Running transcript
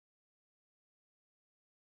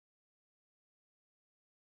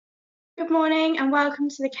Good morning and welcome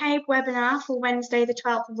to the CABE webinar for Wednesday the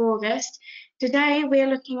 12th of August. Today we're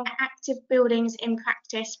looking at active buildings in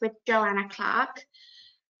practice with Joanna Clarke.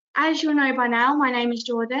 As you'll know by now, my name is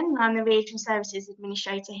Jordan and I'm the Regional Services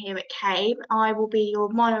Administrator here at CABE. I will be your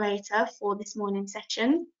moderator for this morning's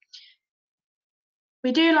session.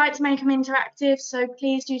 We do like to make them interactive, so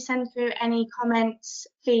please do send through any comments,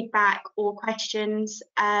 feedback or questions.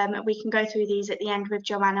 We can go through these at the end with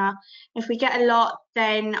Joanna. If we get a lot,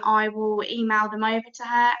 then I will email them over to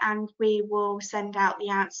her and we will send out the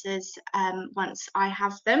answers once I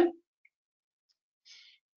have them.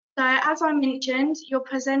 So as I mentioned, your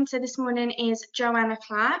presenter this morning is Joanna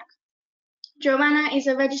Clarke. Joanna is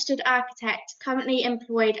a registered architect currently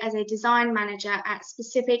employed as a design manager at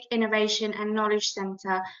Specific Innovation and Knowledge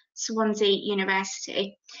Centre, Swansea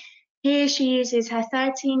University. Here she uses her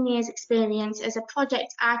 13 years experience as a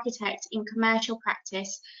project architect in commercial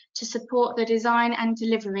practice to support the design and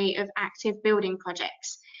delivery of active building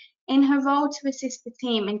projects. In her role to assist the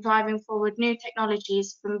team in driving forward new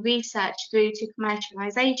technologies from research through to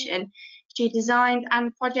commercialisation, she designed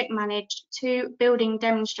and project managed 2 building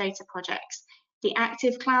demonstrator projects, the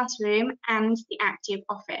active classroom and the active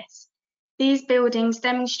office. These buildings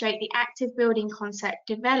demonstrate the active building concept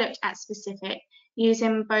developed at Specific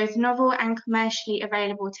using both novel and commercially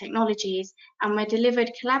available technologies and were delivered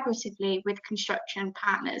collaboratively with construction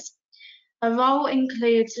partners. Her role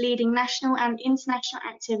includes leading national and international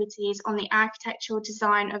activities on the architectural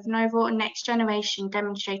design of novel and next generation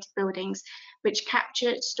demonstrator buildings which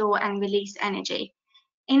capture, store and release energy.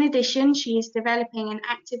 In addition, she is developing an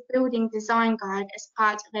active building design guide as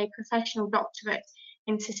part of a professional doctorate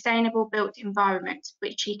in sustainable built environment,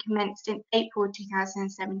 which she commenced in April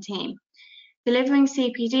 2017. Delivering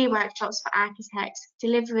CPD workshops for architects,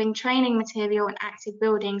 delivering training material on active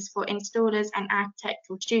buildings for installers and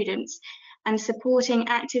architectural students, and supporting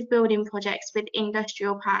active building projects with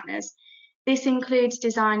industrial partners. This includes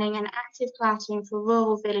designing an active classroom for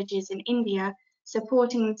rural villages in India,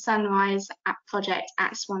 supporting the Sunrise project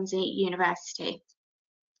at Swansea University.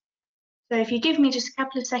 So if you give me just a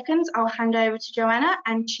couple of seconds, I'll hand over to Joanna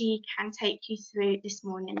and she can take you through this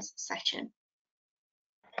morning's session.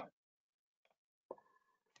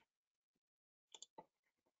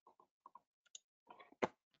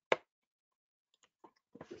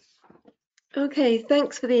 Okay,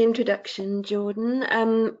 thanks for the introduction, Jordan.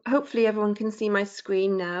 Hopefully everyone can see my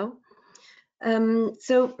screen now.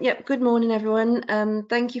 Good morning, everyone.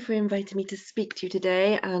 Thank you for inviting me to speak to you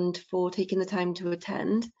today and for taking the time to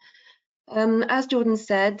attend. As Jordan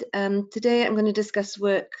said, today I'm going to discuss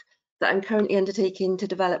work that I'm currently undertaking to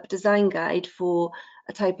develop a design guide for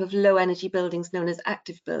a type of low energy buildings known as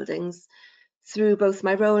active buildings through both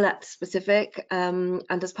my role at Specific and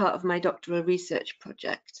as part of my doctoral research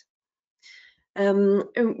project. I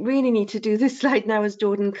really need to do this slide now as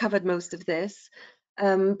Jordan covered most of this,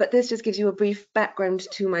 but this just gives you a brief background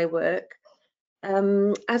to my work.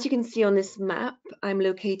 As you can see on this map, I'm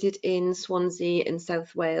located in Swansea in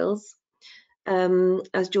South Wales.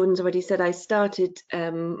 As Jordan's already said, I started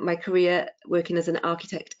my career working as an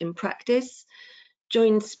architect in practice,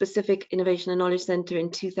 joined Specific Innovation and Knowledge Centre in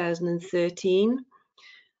 2013.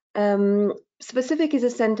 Specific is a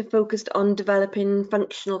centre focused on developing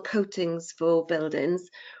functional coatings for buildings,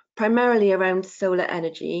 primarily around solar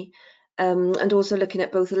energy, and also looking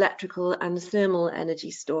at both electrical and thermal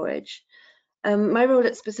energy storage. My role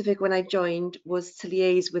at Specific when I joined was to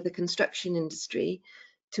liaise with the construction industry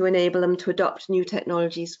to enable them to adopt new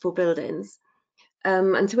technologies for buildings.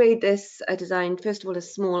 And to aid this, I designed, first of all, a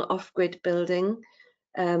small off-grid building,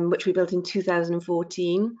 which we built in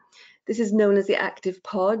 2014. This is known as the active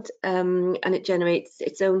pod, and it generates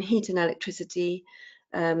its own heat and electricity,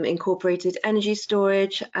 incorporated energy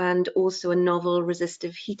storage, and also a novel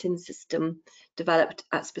resistive heating system developed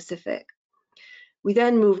at Specific. We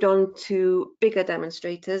then moved on to bigger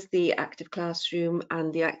demonstrators, the active classroom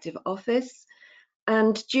and the active office.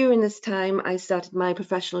 And during this time, I started my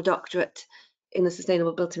professional doctorate in the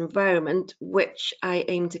sustainable built environment, which I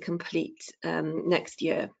aim to complete next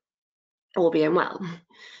year, all being well.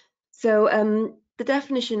 So the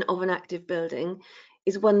definition of an active building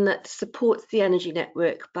is one that supports the energy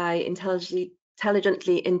network by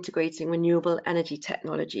intelligently integrating renewable energy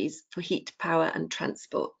technologies for heat, power and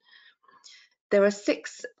transport. There are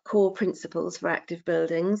 6 core principles for active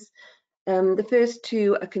buildings. The first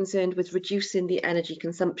 2 are concerned with reducing the energy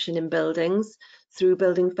consumption in buildings through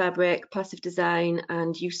building fabric, passive design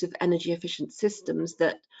and use of energy efficient systems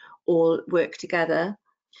that all work together.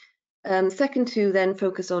 Second 2 then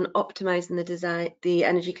focus on optimizing the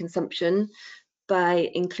energy consumption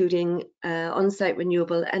by including on-site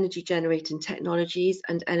renewable energy generating technologies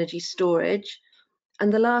and energy storage.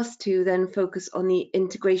 And the last two then focus on the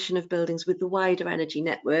integration of buildings with the wider energy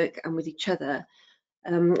network and with each other.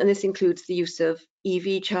 And this includes the use of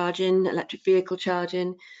EV charging, electric vehicle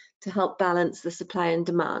charging, to help balance the supply and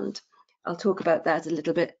demand. I'll talk about that a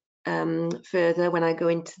little bit further when I go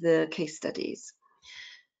into the case studies.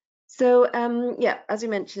 So yeah, as we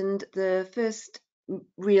mentioned, the first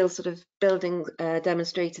real sort of building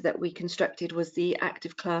demonstrator that we constructed was the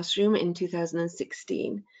active classroom in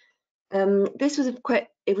 2016. This was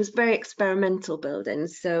it was very experimental building,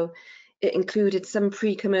 so it included some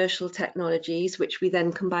pre-commercial technologies which we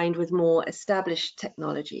then combined with more established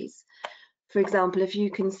technologies. For example, if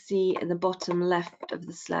you can see in the bottom left of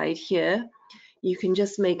the slide here, you can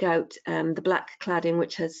just make out the black cladding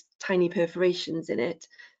which has tiny perforations in it.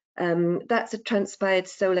 That's a transpired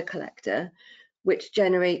solar collector which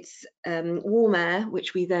generates warm air,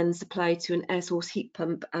 which we then supply to an air source heat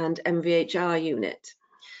pump and MVHR unit.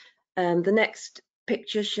 The next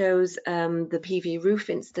picture shows the PV roof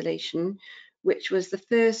installation, which was the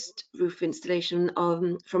first roof installation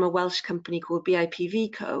from a Welsh company called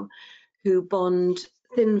BIPV who bond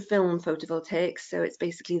thin film photovoltaics. So it's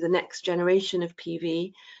basically the next generation of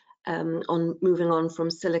PV moving on from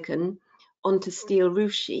silicon onto steel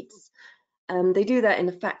roof sheets. They do that in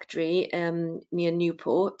a factory near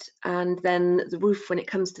Newport, and then the roof, when it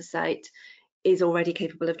comes to site, is already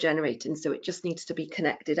capable of generating, so it just needs to be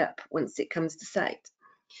connected up once it comes to site.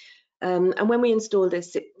 And when we installed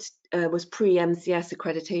this, it was pre-MCS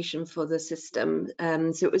accreditation for the system,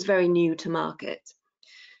 so it was very new to market.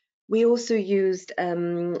 We also used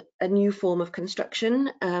a new form of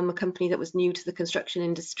construction, a company that was new to the construction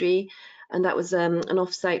industry, and that was an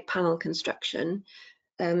off-site panel construction.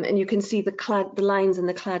 And you can see the lines in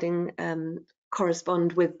the cladding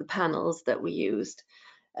correspond with the panels that we used.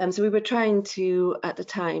 So we were trying to, at the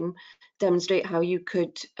time, demonstrate how you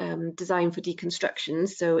could design for deconstruction.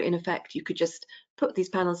 So in effect, you could just put these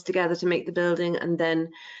panels together to make the building, and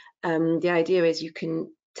then the idea is you can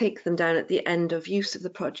take them down at the end of use of the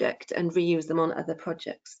project and reuse them on other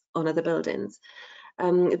projects, on other buildings.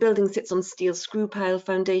 The building sits on steel screw pile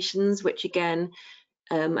foundations, which again,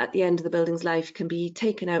 at the end of the building's life, can be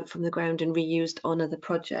taken out from the ground and reused on other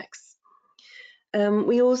projects.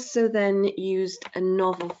 We also then used a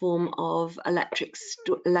novel form of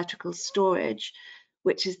electrical storage,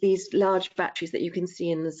 which is these large batteries that you can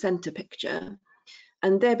see in the center picture.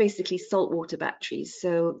 And they're basically saltwater batteries.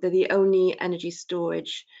 So they're the only energy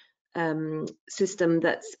storage system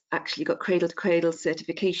that's actually got cradle to cradle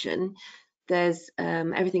certification. There's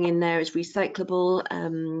everything in there is recyclable,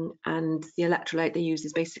 and the electrolyte they use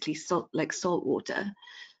is basically salt water.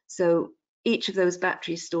 So each of those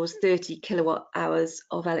batteries stores 30 kilowatt hours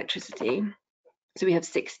of electricity. So we have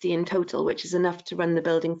 60 in total, which is enough to run the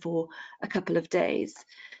building for a couple of days.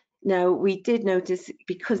 Now, we did notice,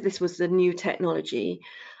 because this was a new technology,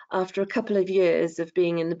 after a couple of years of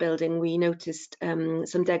being in the building, we noticed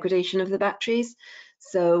some degradation of the batteries.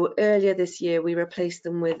 So earlier this year, we replaced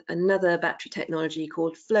them with another battery technology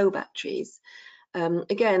called flow batteries.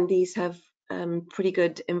 Again, these have pretty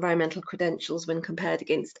good environmental credentials when compared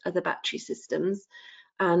against other battery systems.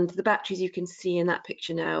 And the batteries you can see in that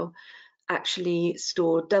picture now actually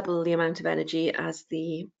store double the amount of energy as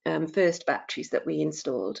the first batteries that we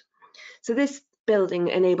installed. So this building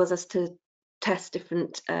enables us to test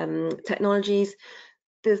different technologies.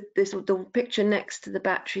 The picture next to the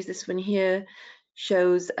batteries, this one here,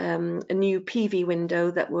 shows a new PV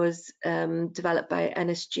window that was developed by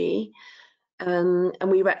NSG. And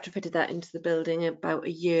we retrofitted that into the building about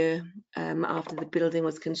a year after the building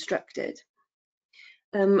was constructed.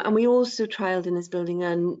 And we also trialled in this building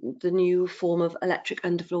the new form of electric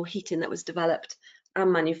underfloor heating that was developed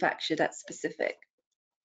and manufactured at Specific.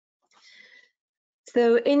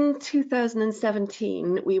 So in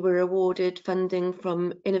 2017, we were awarded funding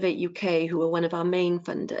from Innovate UK, who are one of our main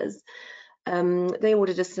funders. They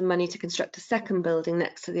awarded us some money to construct a second building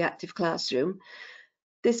next to the active classroom.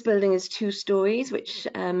 This building is 2 stories, which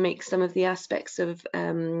makes some of the aspects of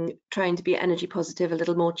trying to be energy positive a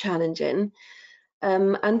little more challenging.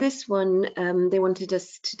 And this one, they wanted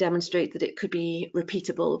us to demonstrate that it could be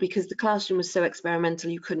repeatable, because the classroom was so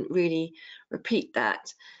experimental, you couldn't really repeat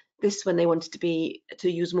that. This one, they wanted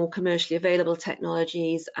to use more commercially available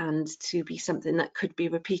technologies and to be something that could be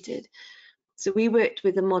repeated. So we worked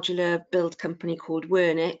with a modular build company called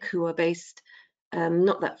Wernick, who are based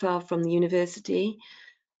not that far from the university.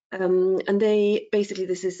 And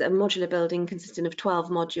this is a modular building consisting of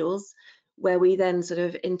 12 modules, where we then sort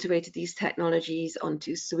of integrated these technologies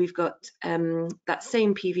onto. So we've got that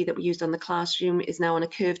same PV that we used on the classroom is now on a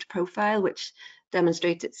curved profile, which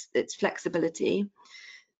demonstrates its flexibility.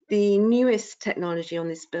 The newest technology on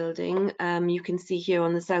this building, you can see here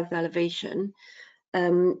on the south elevation,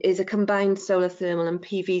 is a combined solar thermal and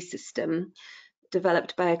PV system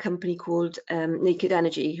developed by a company called Naked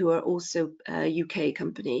Energy, who are also a UK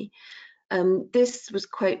company. This was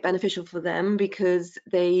quite beneficial for them because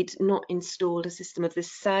they'd not installed a system of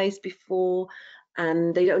this size before,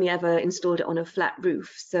 and they'd only ever installed it on a flat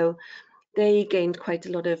roof. So they gained quite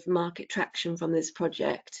a lot of market traction from this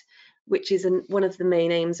project, which is one of the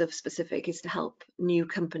main aims of Specific, is to help new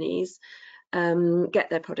companies get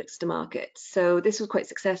their products to market. So this was quite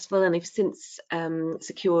successful, and they've since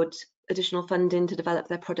secured additional funding to develop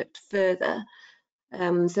their product further.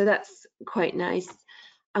 So that's quite nice.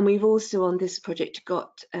 And we've also on this project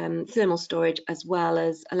got thermal storage as well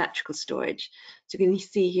as electrical storage. So you can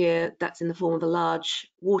see here that's in the form of a large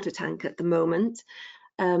water tank at the moment.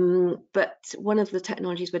 But one of the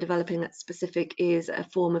technologies we're developing at Specific is a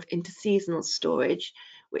form of interseasonal storage,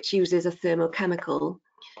 which uses a thermochemical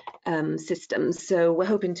system. So we're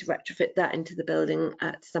hoping to retrofit that into the building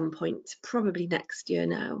at some point, probably next year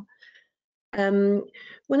now.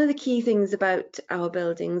 One of the key things about our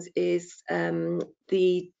buildings is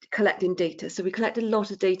the collecting data. So we collect a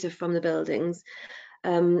lot of data from the buildings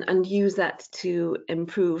and use that to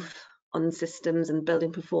improve on systems and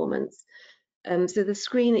building performance. So the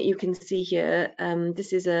screen that you can see here,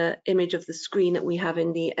 this is an image of the screen that we have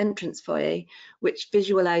in the entrance foyer, which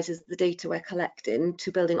visualizes the data we're collecting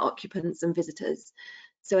to building occupants and visitors.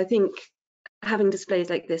 So I think having displays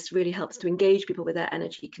like this really helps to engage people with their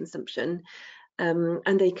energy consumption,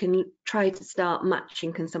 and they can try to start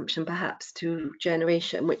matching consumption perhaps to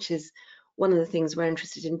generation, which is one of the things we're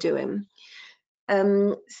interested in doing.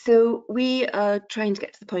 So we are trying to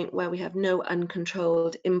get to the point where we have no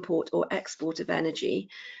uncontrolled import or export of energy,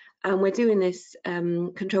 and we're doing this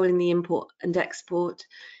controlling the import and export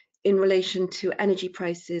in relation to energy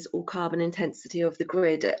prices or carbon intensity of the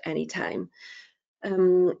grid at any time.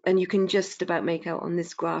 And you can just about make out on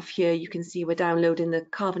this graph here, you can see we're downloading the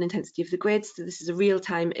carbon intensity of the grid. So this is a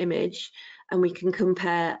real-time image, and we can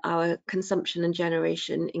compare our consumption and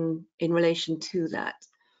generation in relation to that.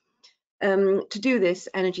 To do this,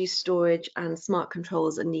 energy storage and smart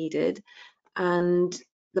controls are needed, and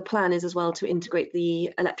the plan is as well to integrate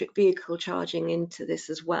the electric vehicle charging into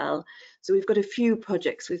this as well. So we've got a few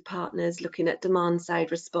projects with partners looking at demand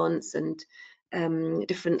side response and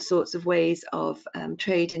different sorts of ways of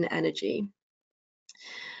trading energy.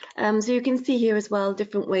 So you can see here as well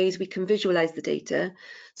different ways we can visualize the data.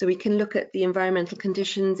 So we can look at the environmental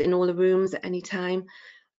conditions in all the rooms at any time.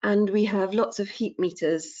 And we have lots of heat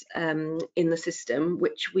meters in the system,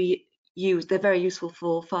 which we use. They're very useful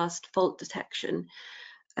for fast fault detection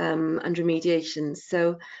and remediation.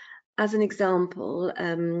 So as an example,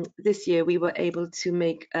 this year we were able to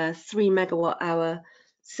make a 3 megawatt-hour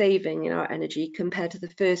saving in our energy compared to the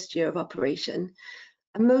first year of operation.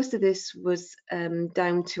 And most of this was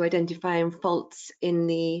down to identifying faults in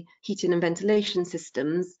the heating and ventilation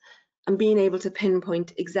systems and being able to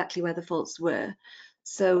pinpoint exactly where the faults were.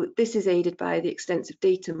 So this is aided by the extensive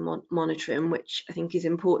data monitoring, which I think is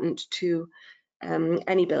important to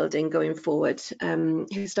any building going forward.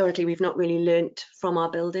 Historically, we've not really learnt from our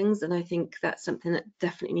buildings, and I think that's something that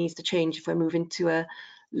definitely needs to change if we're moving to a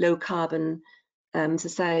low carbon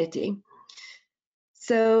society.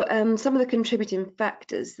 So some of the contributing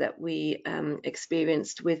factors that we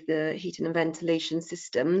experienced with the heating and ventilation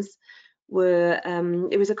systems were,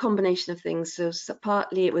 it was a combination of things. So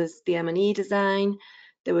partly it was the M&E design,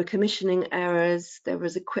 there were commissioning errors, there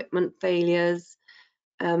was equipment failures,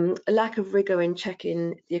 a lack of rigor in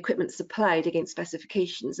checking the equipment supplied against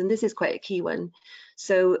specifications, and this is quite a key one.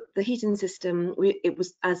 So the heating system, it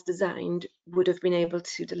was as designed, would have been able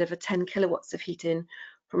to deliver 10 kilowatts of heating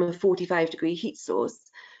from a 45-degree heat source,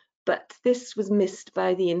 but this was missed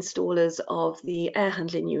by the installers of the air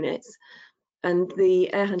handling units. And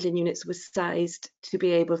the air handling units were sized to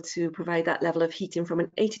be able to provide that level of heating from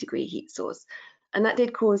an 80-degree heat source. And that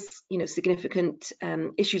did cause, significant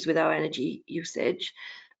issues with our energy usage.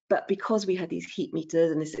 But because we had these heat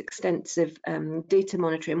meters and this extensive data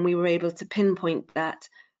monitoring, we were able to pinpoint that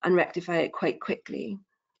and rectify it quite quickly.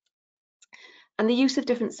 And the use of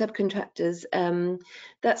different subcontractors,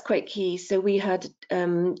 that's quite key. So we had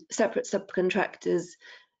separate subcontractors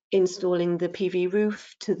installing the PV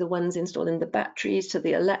roof to the ones installing the batteries to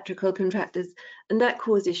the electrical contractors, and that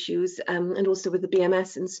caused issues, and also with the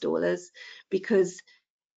BMS installers, because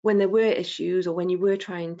when there were issues, or when you were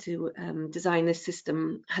trying to design this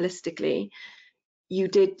system holistically,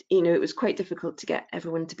 it was quite difficult to get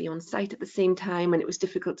everyone to be on site at the same time, and it was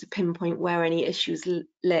difficult to pinpoint where any issues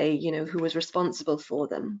lay, who was responsible for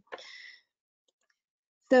them.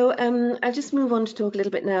 So I'll just move on to talk a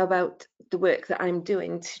little bit now about the work that I'm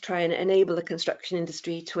doing to try and enable the construction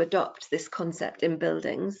industry to adopt this concept in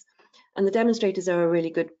buildings. And the demonstrators are a really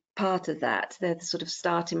good part of that. They're the sort of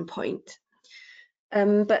starting point.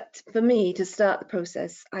 But for me, to start the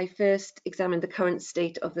process, I first examined the current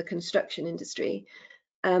state of the construction industry.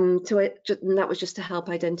 And that was just to help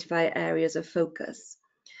identify areas of focus.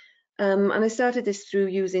 And I started this through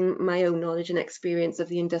using my own knowledge and experience of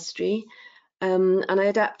the industry. And I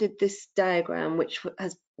adapted this diagram, which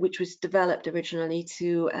was developed originally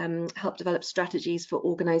to help develop strategies for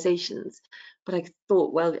organisations. But I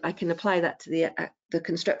thought, well, I can apply that to the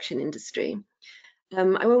construction industry.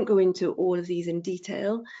 I won't go into all of these in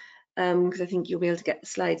detail, because I think you'll be able to get the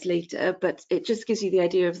slides later, but it just gives you the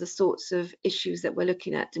idea of the sorts of issues that we're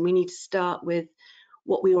looking at. And we need to start with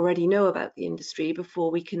what we already know about the industry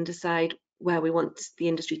before we can decide where we want the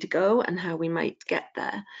industry to go and how we might get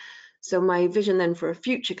there. So my vision then for a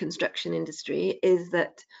future construction industry is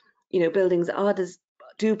that, buildings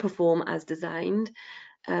do perform as designed.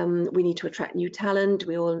 We need to attract new talent.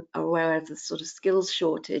 We all are aware of the sort of skills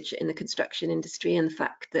shortage in the construction industry and the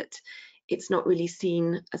fact that it's not really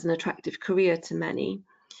seen as an attractive career to many.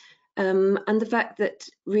 And the fact that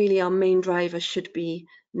really our main driver should be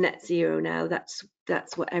net zero now.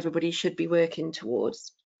 That's what everybody should be working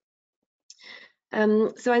towards.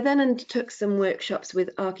 So I then undertook some workshops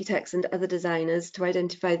with architects and other designers to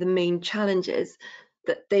identify the main challenges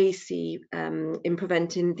that they see in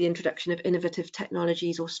preventing the introduction of innovative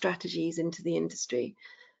technologies or strategies into the industry.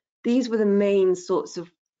 These were the main sorts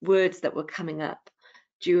of words that were coming up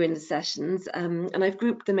during the sessions, and I've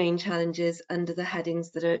grouped the main challenges under the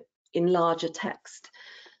headings that are in larger text.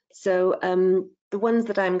 So the ones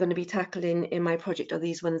that I'm going to be tackling in my project are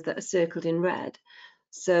these ones that are circled in red.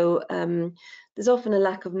 So there's often a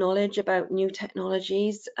lack of knowledge about new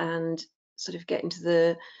technologies and sort of getting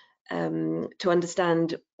to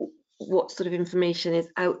understand what sort of information is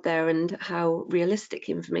out there and how realistic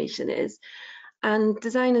information is. And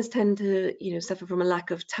designers tend to, suffer from a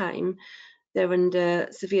lack of time. They're under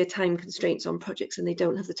severe time constraints on projects, and they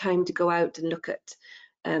don't have the time to go out and look at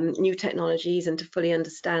new technologies and to fully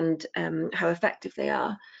understand how effective they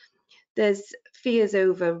are. There's fears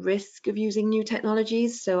over risk of using new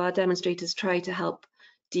technologies, so our demonstrators try to help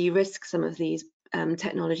de-risk some of these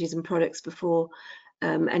technologies and products before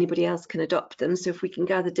anybody else can adopt them. So if we can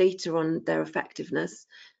gather data on their effectiveness,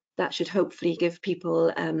 that should hopefully give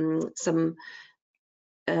people some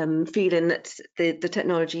feeling that the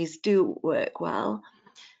technologies do work well.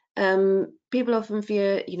 People often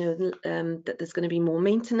fear, that there's going to be more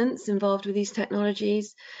maintenance involved with these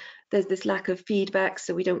technologies. There's this lack of feedback,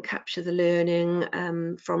 so we don't capture the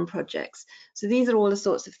learning from projects. So these are all the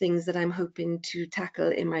sorts of things that I'm hoping to tackle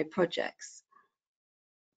in my projects.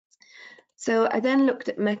 So I then looked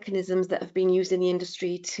at mechanisms that have been used in the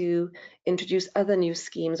industry to introduce other new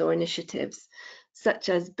schemes or initiatives, such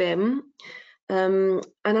as BIM. And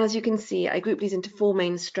as you can see, I grouped these into 4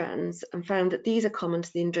 main strands and found that these are common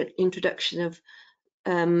to the introduction of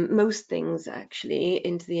most things actually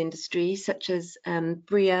into the industry, such as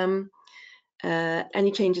BREEAM,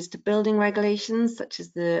 any changes to building regulations, such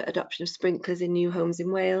as the adoption of sprinklers in new homes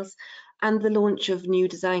in Wales, and the launch of new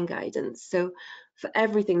design guidance. So for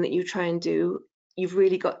everything that you try and do, you've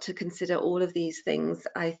really got to consider all of these things,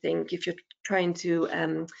 I think, if you're trying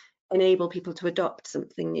to enable people to adopt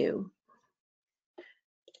something new.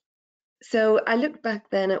 So I looked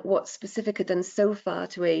back then at what Specific had done so far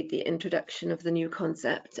to aid the introduction of the new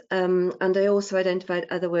concept, and I also identified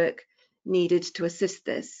other work needed to assist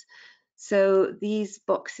this. So these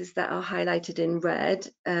boxes that are highlighted in red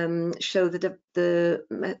show the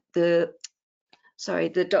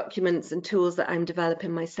documents and tools that I'm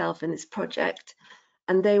developing myself in this project,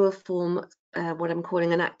 and they will form what I'm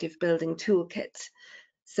calling an active building toolkit.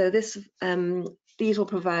 So these will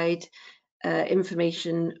provide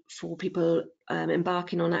information for people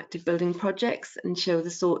embarking on active building projects and show the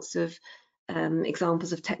sorts of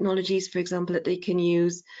examples of technologies, for example, that they can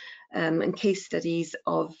use, and case studies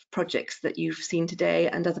of projects that you've seen today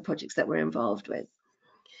and other projects that we're involved with.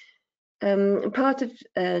 Part of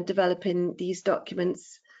developing these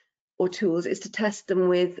documents or tools is to test them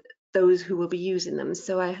with those who will be using them.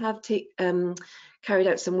 So I have carried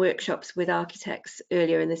out some workshops with architects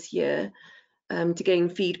earlier in this year to gain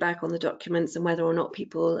feedback on the documents and whether or not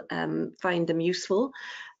people find them useful.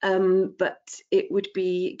 but it would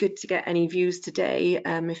be good to get any views today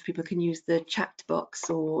if people can use the chat box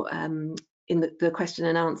or in the question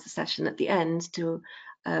and answer session at the end to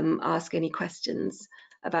ask any questions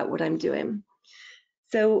about what I'm doing.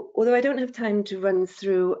 So although I don't have time to run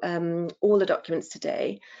through all the documents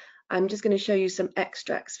today, I'm just going to show you some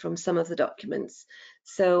extracts from some of the documents.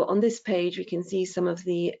 So on this page, we can see some of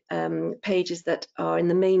the pages that are in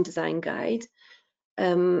the main design guide.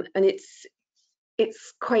 And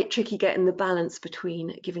it's quite tricky getting the balance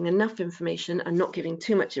between giving enough information and not giving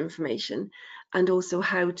too much information, and also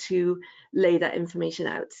how to lay that information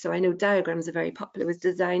out. So I know diagrams are very popular with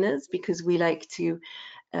designers because we like to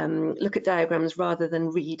look at diagrams rather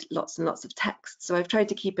than read lots and lots of text. So I've tried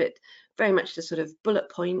to keep it very much to sort of bullet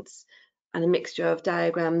points and a mixture of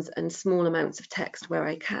diagrams and small amounts of text where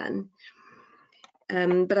I can.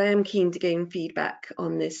 But I am keen to gain feedback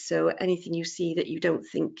on this, so anything you see that you don't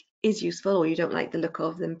think is useful or you don't like the look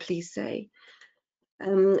of, then please say.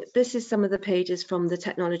 This is some of the pages from the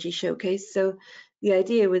technology showcase. So the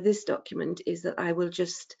idea with this document is that I will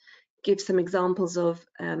just give some examples of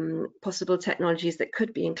possible technologies that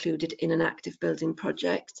could be included in an active building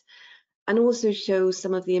project, and also show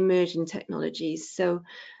some of the emerging technologies. So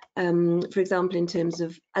for example, in terms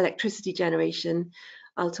of electricity generation,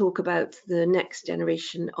 I'll talk about the next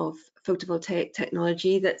generation of photovoltaic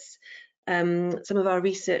technology that's some of our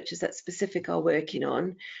researchers at Specific are working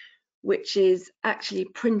on, which is actually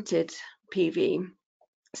printed PV.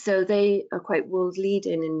 So they are quite world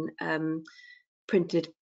leading in printed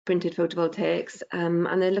photovoltaics,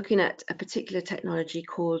 and they're looking at a particular technology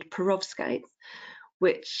called perovskites,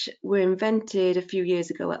 which were invented a few years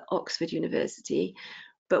ago at Oxford University.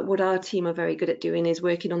 But what our team are very good at doing is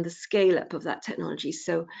working on the scale up of that technology.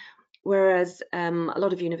 So whereas a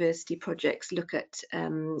lot of university projects look at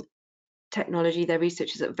technology, their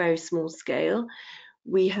research is at a very small scale,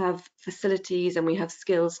 we have facilities and we have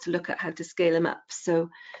skills to look at how to scale them up. So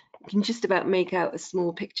you can just about make out a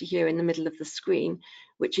small picture here in the middle of the screen,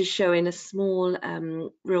 which is showing a small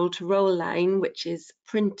roll-to-roll line, which is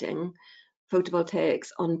printing photovoltaics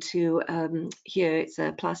onto, here it's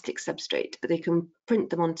a plastic substrate, but they can print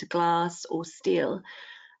them onto glass or steel.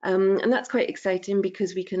 And that's quite exciting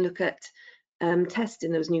because we can look at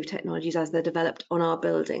testing those new technologies as they're developed on our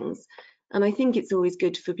buildings. And I think it's always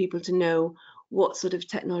good for people to know what sort of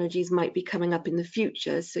technologies might be coming up in the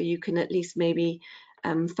future, so you can at least maybe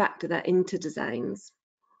factor that into designs.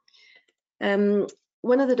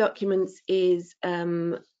 One of the documents is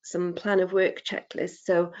some plan of work checklists.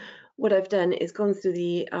 So what I've done is gone through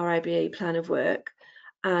the RIBA plan of work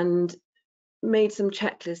and made some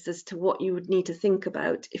checklists as to what you would need to think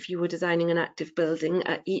about if you were designing an active building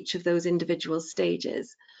at each of those individual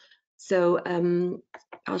stages. So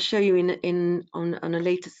I'll show you on a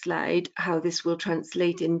later slide how this will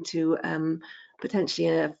translate into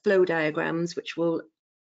potentially flow diagrams, which will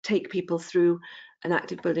take people through an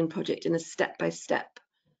active building project in a step-by-step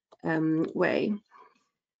way.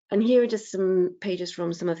 And here are just some pages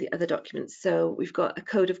from some of the other documents. So we've got a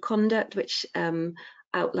code of conduct, which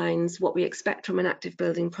outlines what we expect from an active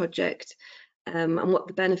building project and what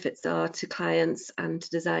the benefits are to clients and to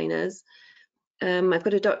designers. I've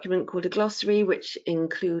got a document called a glossary, which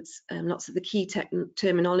includes lots of the key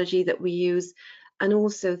terminology that we use, and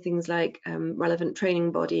also things like relevant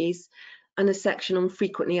training bodies, and a section on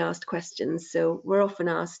frequently asked questions. So we're often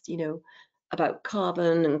asked, you know, about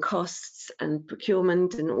carbon and costs and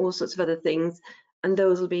procurement and all sorts of other things, and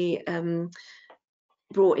those will be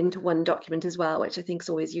brought into one document as well, which I think is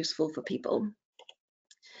always useful for people.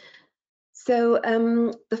 So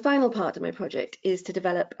the final part of my project is to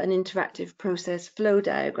develop an interactive process flow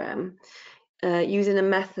diagram using a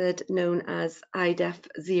method known as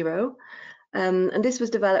IDEF0. And this was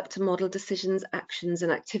developed to model decisions, actions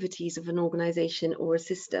and activities of an organisation or a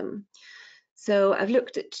system. So I've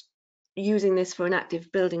looked at using this for an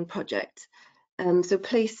active building project. So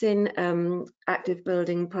placing active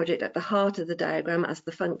building project at the heart of the diagram as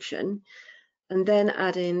the function, and then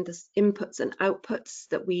adding the inputs and outputs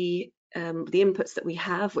that we, the inputs that we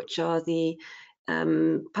have, which are the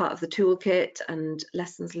part of the toolkit and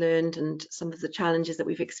lessons learned and some of the challenges that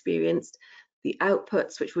we've experienced, the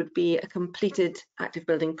outputs, which would be a completed active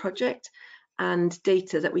building project and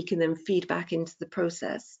data that we can then feed back into the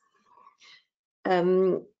process.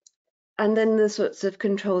 And then the sorts of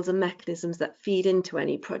controls and mechanisms that feed into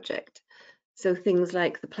any project. So things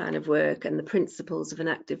like the plan of work and the principles of an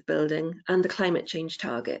active building and the climate change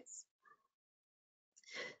targets.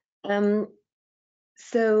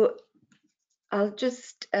 So I'll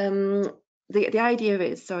just the idea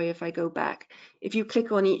is, sorry if I go back, if you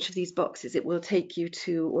click on each of these boxes, it will take you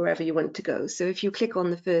to wherever you want to go. So if you click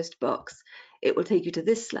on the first box, it will take you to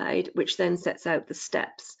this slide, which then sets out the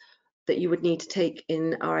steps that you would need to take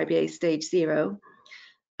in RIBA stage 0,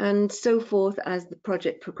 and so forth as the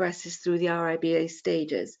project progresses through the RIBA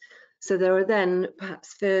stages. So there are then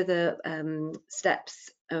perhaps further steps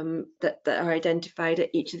that are identified at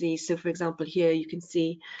each of these. So for example, here you can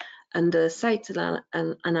see under site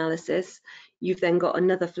analysis, you've then got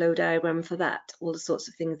another flow diagram for that, all the sorts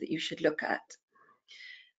of things that you should look at.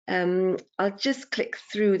 I'll just click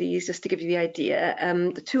through these just to give you the idea.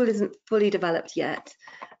 The tool isn't fully developed yet,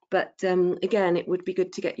 but again, it would be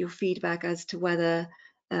good to get your feedback as to whether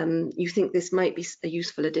you think this might be a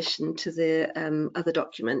useful addition to the other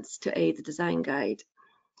documents to aid the design guide.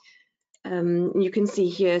 You can see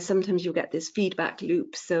here, sometimes you'll get this feedback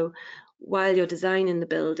loop. So while you're designing the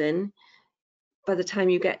building, by the time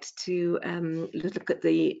you get to look at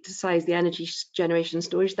to size the energy generation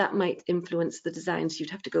storage, that might influence the design. So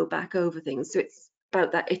you'd have to go back over things. So it's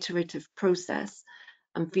about that iterative process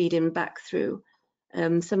and feeding back through.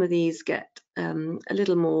 Some of these get a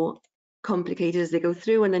little more complicated as they go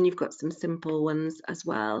through, and then you've got some simple ones as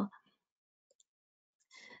well.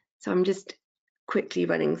 So I'm just quickly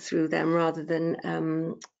running through them rather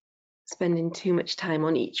than spending too much time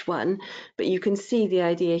on each one. But you can see the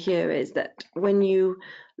idea here is that when you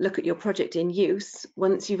look at your project in use,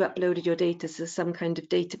 once you've uploaded your data to some kind of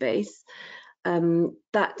database,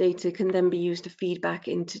 that data can then be used to feed back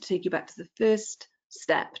into, take you back to the first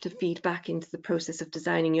step, to feed back into the process of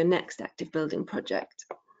designing your next active building project.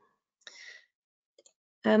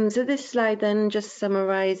 So this slide then just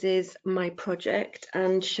summarizes my project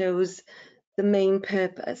and shows the main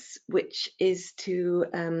purpose, which is to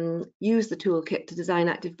use the toolkit to design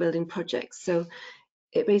active building projects. So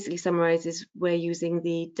it basically summarizes we're using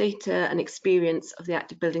the data and experience of the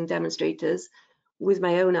active building demonstrators with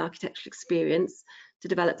my own architectural experience to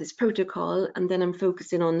develop this protocol, and then I'm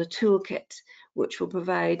focusing on the toolkit, which will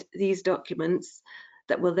provide these documents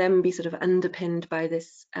that will then be sort of underpinned by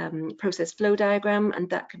this process flow diagram, and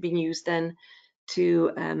that can be used then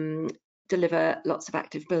to deliver lots of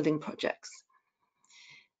active building projects.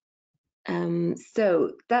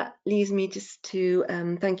 So that leaves me just to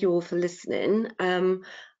thank you all for listening.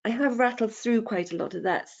 I have rattled through quite a lot of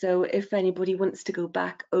that, so if anybody wants to go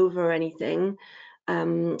back over anything,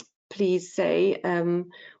 please say.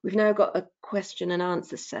 We've now got a question and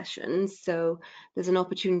answer session, so there's an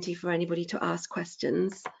opportunity for anybody to ask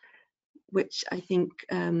questions, which I think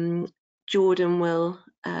Jordan will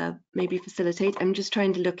maybe facilitate. I'm just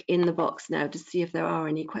trying to look in the box now to see if there are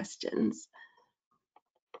any questions.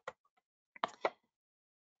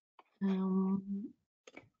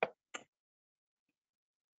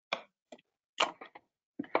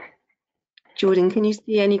 Jordan, can you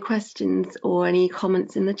see any questions or any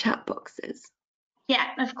comments in the chat boxes? Yeah,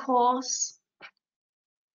 of course.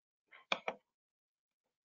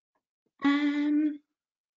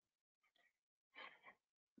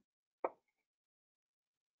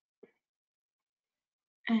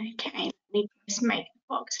 Okay, let me just make the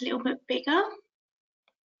box a little bit bigger.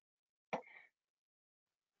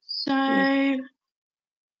 So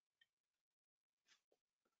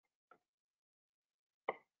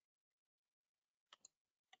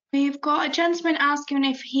we've got a gentleman asking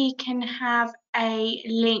if he can have a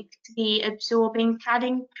link to the absorbing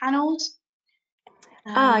cladding panels.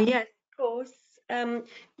 Yes, of course.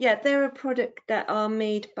 Yeah, they're a product that are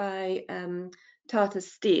made by Tata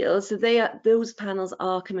Steel, so those panels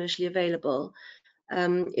are commercially available.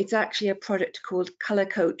 It's actually a product called Colour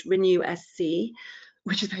Coat Renew SC,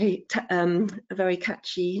 which is a very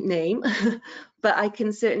catchy name, but I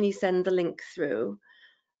can certainly send the link through.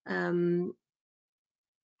 I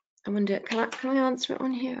wonder, can I answer it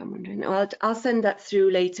on here? I'm wondering. Well, I'll send that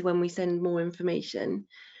through later when we send more information.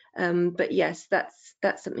 But yes, that's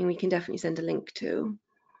something we can definitely send a link to.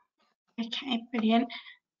 Okay, brilliant.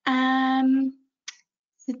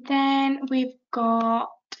 So then we've got,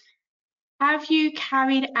 have you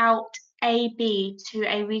carried out A/B to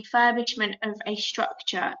a refurbishment of a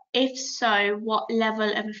structure? If so, what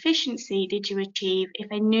level of efficiency did you achieve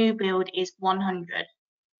if a new build is 100?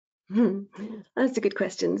 That's a good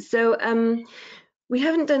question. So we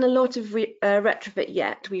haven't done a lot of retrofit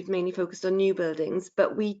yet. We've mainly focused on new buildings,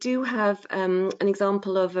 but we do have an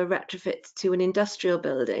example of a retrofit to an industrial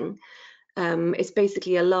building. It's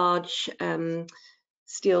basically a large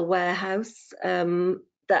steel warehouse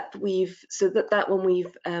that we've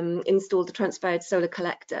installed the transferred solar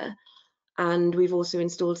collector, and we've also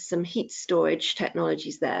installed some heat storage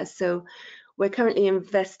technologies there. So we're currently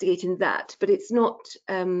investigating that, but it's not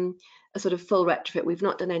a sort of full retrofit. We've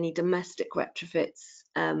not done any domestic retrofits.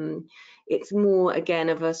 It's more, again,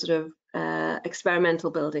 of a sort of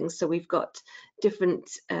experimental buildings. So we've got different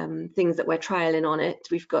things that we're trialing on it.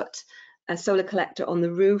 We've got a solar collector on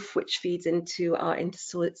the roof, which feeds into our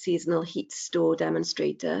interseasonal heat store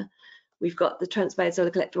demonstrator. We've got the transpired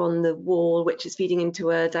solar collector on the wall, which is feeding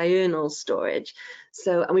into a diurnal storage.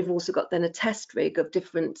 So, and we've also got then a test rig of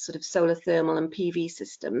different sort of solar thermal and PV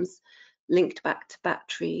systems linked back to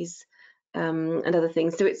batteries and other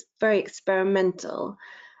things. So it's very experimental.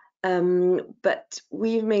 But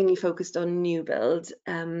we've mainly focused on new build,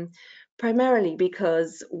 primarily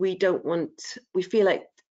because we feel like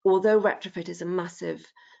although retrofit is a massive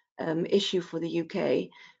issue for the UK,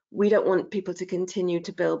 we don't want people to continue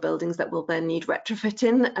to build buildings that will then need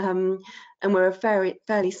retrofitting. And we're a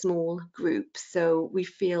fairly small group, so we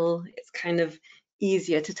feel it's kind of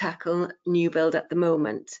easier to tackle new build at the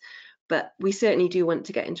moment. But we certainly do want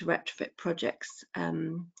to get into retrofit projects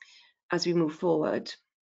as we move forward.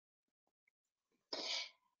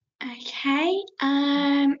 Okay,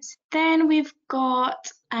 so then we've got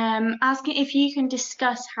asking if you can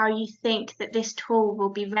discuss how you think that this tool will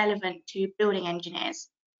be relevant to building engineers.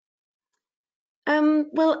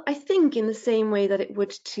 Well, I think in the same way that it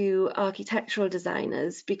would to architectural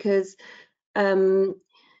designers, because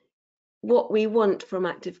what we want from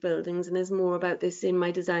active buildings, and there's more about this in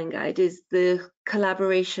my design guide, is the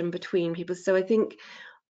collaboration between people. So I think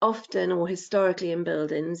often, or historically in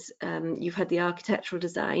buildings, you've had the architectural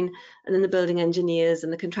design and then the building engineers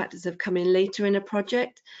and the contractors have come in later in a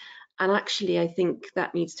project. And actually, I think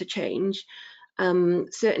that needs to change.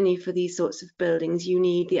 Certainly for these sorts of buildings, you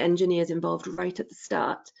need the engineers involved right at the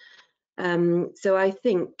start. So I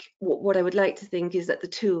think what I would like to think is that the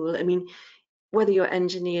tool, I mean, whether you're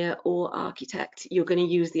engineer or architect, you're going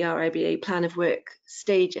to use the RIBA plan of work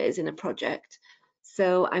stages in a project.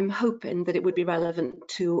 So I'm hoping that it would be relevant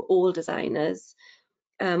to all designers.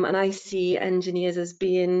 And I see engineers as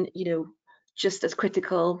being, just as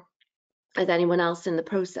critical as anyone else in the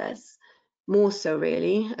process. More so,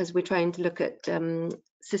 really, as we're trying to look at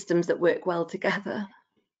systems that work well together.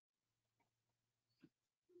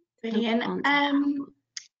 Brilliant.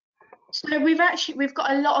 So we've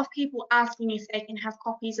got a lot of people asking if they can have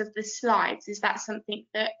copies of the slides. Is that something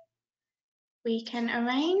that we can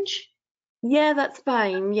arrange? Yeah, that's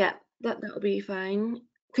fine. Yeah, that'll be fine.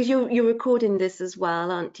 Because you're recording this as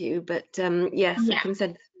well, aren't you? But yes, Yeah. I can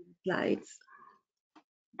send the slides.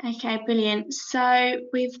 Okay, brilliant. So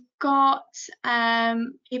we've got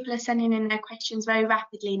people are sending in their questions very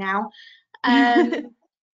rapidly now.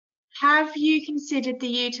 Have you considered the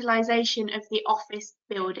utilisation of the office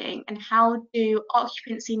building, and how do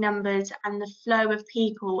occupancy numbers and the flow of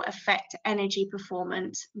people affect energy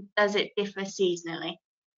performance? Does it differ seasonally?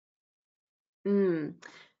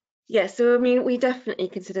 Yeah, so I mean, we definitely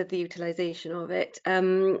considered the utilisation of it.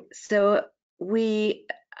 So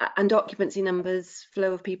and occupancy numbers,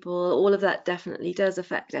 flow of people, all of that definitely does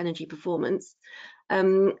affect energy performance.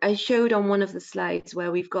 I showed on one of the slides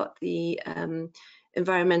where we've got the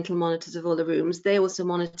environmental monitors of all the rooms. They also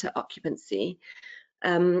monitor occupancy.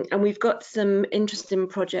 And we've got some interesting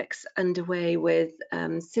projects underway with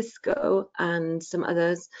Cisco and some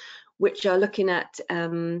others, which are looking at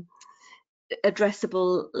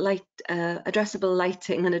addressable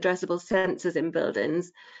lighting and addressable sensors in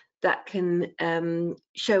buildings that can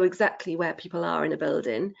show exactly where people are in a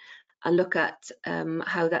building and look at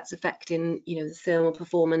how that's affecting, the thermal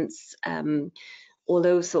performance, all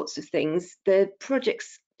those sorts of things. The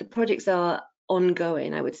projects are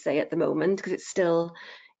ongoing, I would say, at the moment, because it's still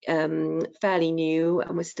fairly new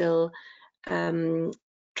and we're still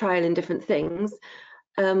trialing different things.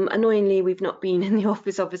 Annoyingly, we've not been in the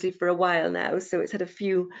office obviously for a while now, so it's had a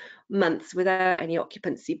few months without any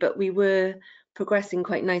occupancy, but we were progressing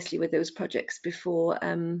quite nicely with those projects before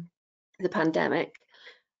the pandemic.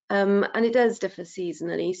 And it does differ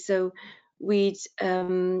seasonally. So we'd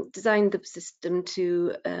designed the system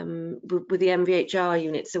to with the MVHR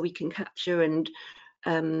unit, so we can capture and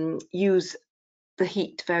use the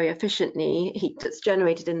heat very efficiently. Heat that's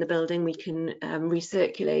generated in the building we can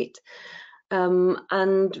recirculate.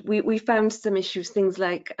 And we found some issues, things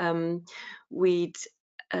like we'd,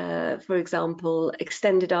 for example,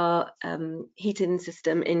 extended our heating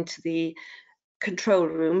system into the control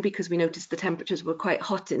room because we noticed the temperatures were quite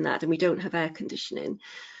hot in that and we don't have air conditioning.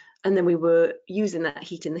 And then we were using that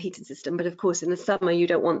heat in the heating system, but of course in the summer you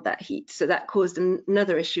don't want that heat. So that caused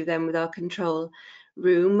another issue then with our control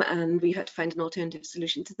room, and we had to find an alternative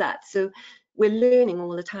solution to that. So we're learning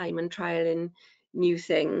all the time and trialing new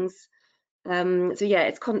things. So yeah,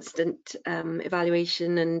 it's constant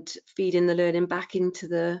evaluation and feeding the learning back into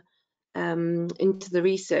the into the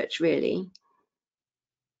research, really.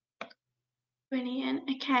 Brilliant.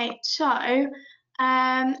 Okay, so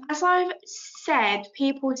as I've said,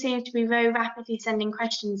 people seem to be very rapidly sending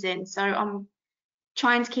questions in, so I'm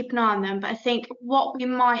trying to keep an eye on them. But I think what we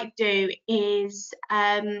might do is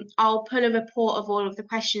I'll pull a report of all of the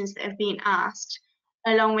questions that have been asked,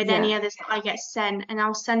 along with any Yeah, others that I get sent, and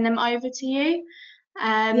I'll send them over to you.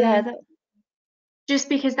 yeah, that, Just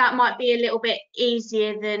because that might be a little bit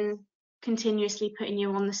easier than continuously putting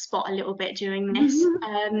you on the spot a little bit during this.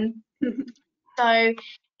 So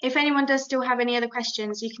if anyone does still have any other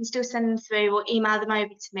questions, you can still send them through or email them over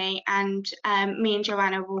to me, and me and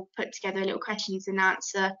Joanna will put together a little questions and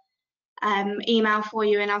answer email for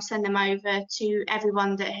you, and I'll send them over to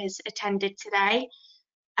everyone that has attended today.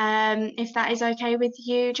 If that is okay with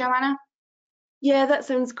you, Joanna? yeah, that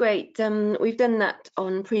sounds great. We've done that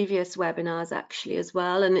on previous webinars actually as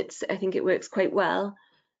well, and I think it works quite well,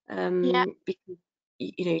 Yeah. because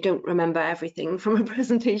you don't remember everything from a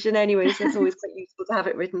presentation anyway, so it's always quite useful to have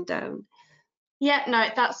it written down. Yeah, no,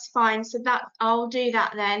 that's fine. So that I'll do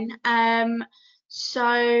that then.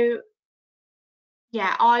 So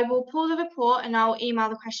yeah, I will pull the report and I'll email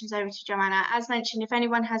the questions over to Joanna. As mentioned, if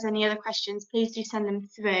anyone has any other questions, please do send them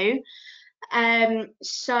through.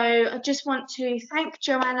 So I just want to thank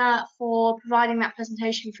Joanna for providing that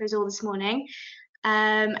presentation for us all this morning,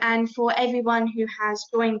 and for everyone who has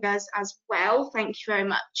joined us as well. Thank you very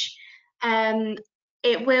much.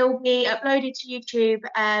 It will be uploaded to YouTube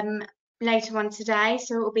later on today,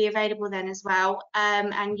 so it will be available then as well.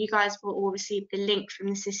 And you guys will all receive the link from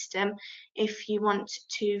the system if you want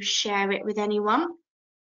to share it with anyone.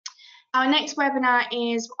 Our next webinar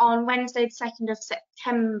is on Wednesday, the 2nd of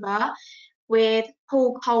September, with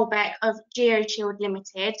Paul Colbeck of GeoChill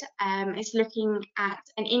Limited. It's looking at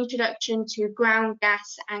an introduction to ground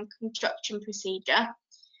gas and construction procedure.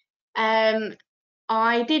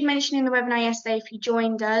 I did mention in the webinar yesterday if you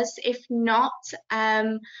joined us. If not,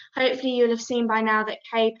 hopefully you'll have seen by now that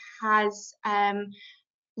CAPE has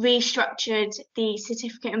restructured the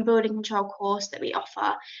certificate in building control course that we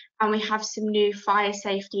offer, and we have some new fire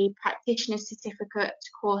safety practitioner certificate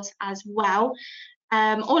course as well.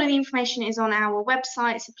 All of the information is on our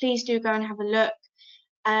website, so please do go and have a look.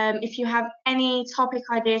 If you have any topic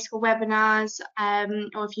ideas for webinars,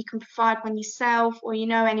 or if you can provide one yourself, or you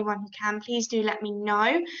know anyone who can, please do let me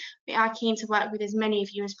know. We are keen to work with as many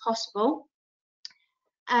of you as possible.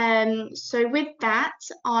 So with that,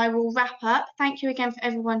 I will wrap up. Thank you again for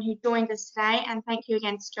everyone who joined us today, and thank you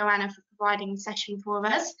again to Joanna for providing the session for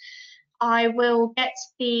us. I will get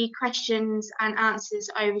the questions and answers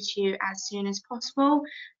over to you as soon as possible,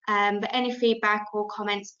 but any feedback or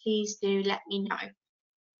comments, please do let me know.